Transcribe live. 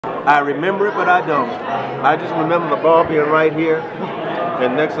I remember it, but I don't. I just remember the ball being right here,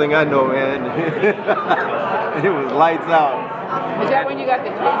 and next thing I know, man, it was lights out. Is that when you got the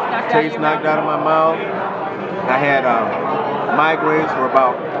taste knocked out of my mouth? I had migraines for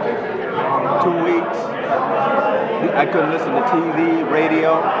about 2 weeks. I couldn't listen to TV,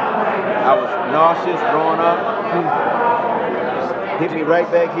 radio. I was nauseous, throwing up. Hit me right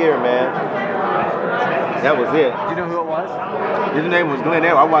back here, man. That was it. Do you know who it was? His name was Glenn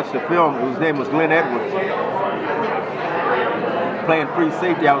Edwards. I watched the film. His name was Glenn Edwards. Playing free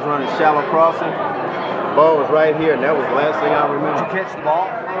safety, I was running shallow crossing. The ball was right here, and that was the last thing I remember. Did you catch the ball?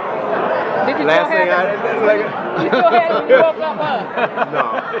 Did you last thing you still had it when you woke up, huh?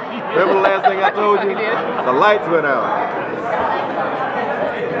 No. Remember the last thing I told you? The lights went out.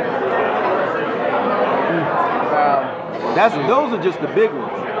 Those are just the big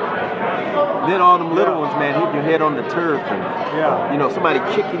ones. Then all them little ones, man, hit your head on the turf, and you know, somebody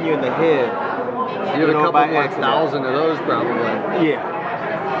kicking you in the head. You had a couple more thousand of those, probably.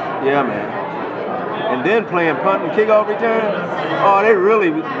 Yeah, man. And then playing punt and kickoff return. Oh, they really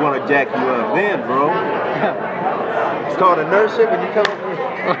want to jack you up then, bro. It's called inertia when you come.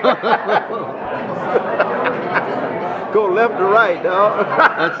 Go left or right, dog.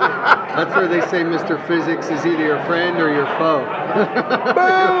 That's where they say Mr. Physics is either your friend or your foe.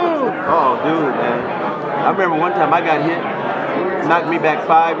 Boom! Oh, dude, man. I remember one time I got hit, knocked me back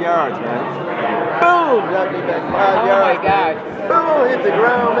 5 yards, man. Boom! Knocked me back 5 yards. Oh my God. Boom! Hit the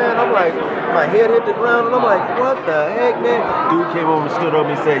ground, man. I'm like, my head hit the ground, and I'm like, what the heck, man? Dude came over and stood over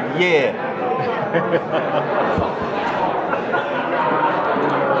me and said, yeah.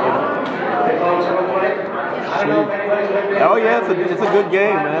 Oh yeah, it's a good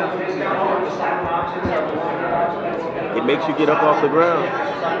game, man. It makes you get up off the ground.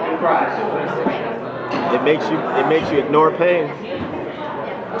 It makes you ignore pain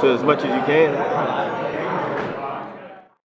to as much as you can.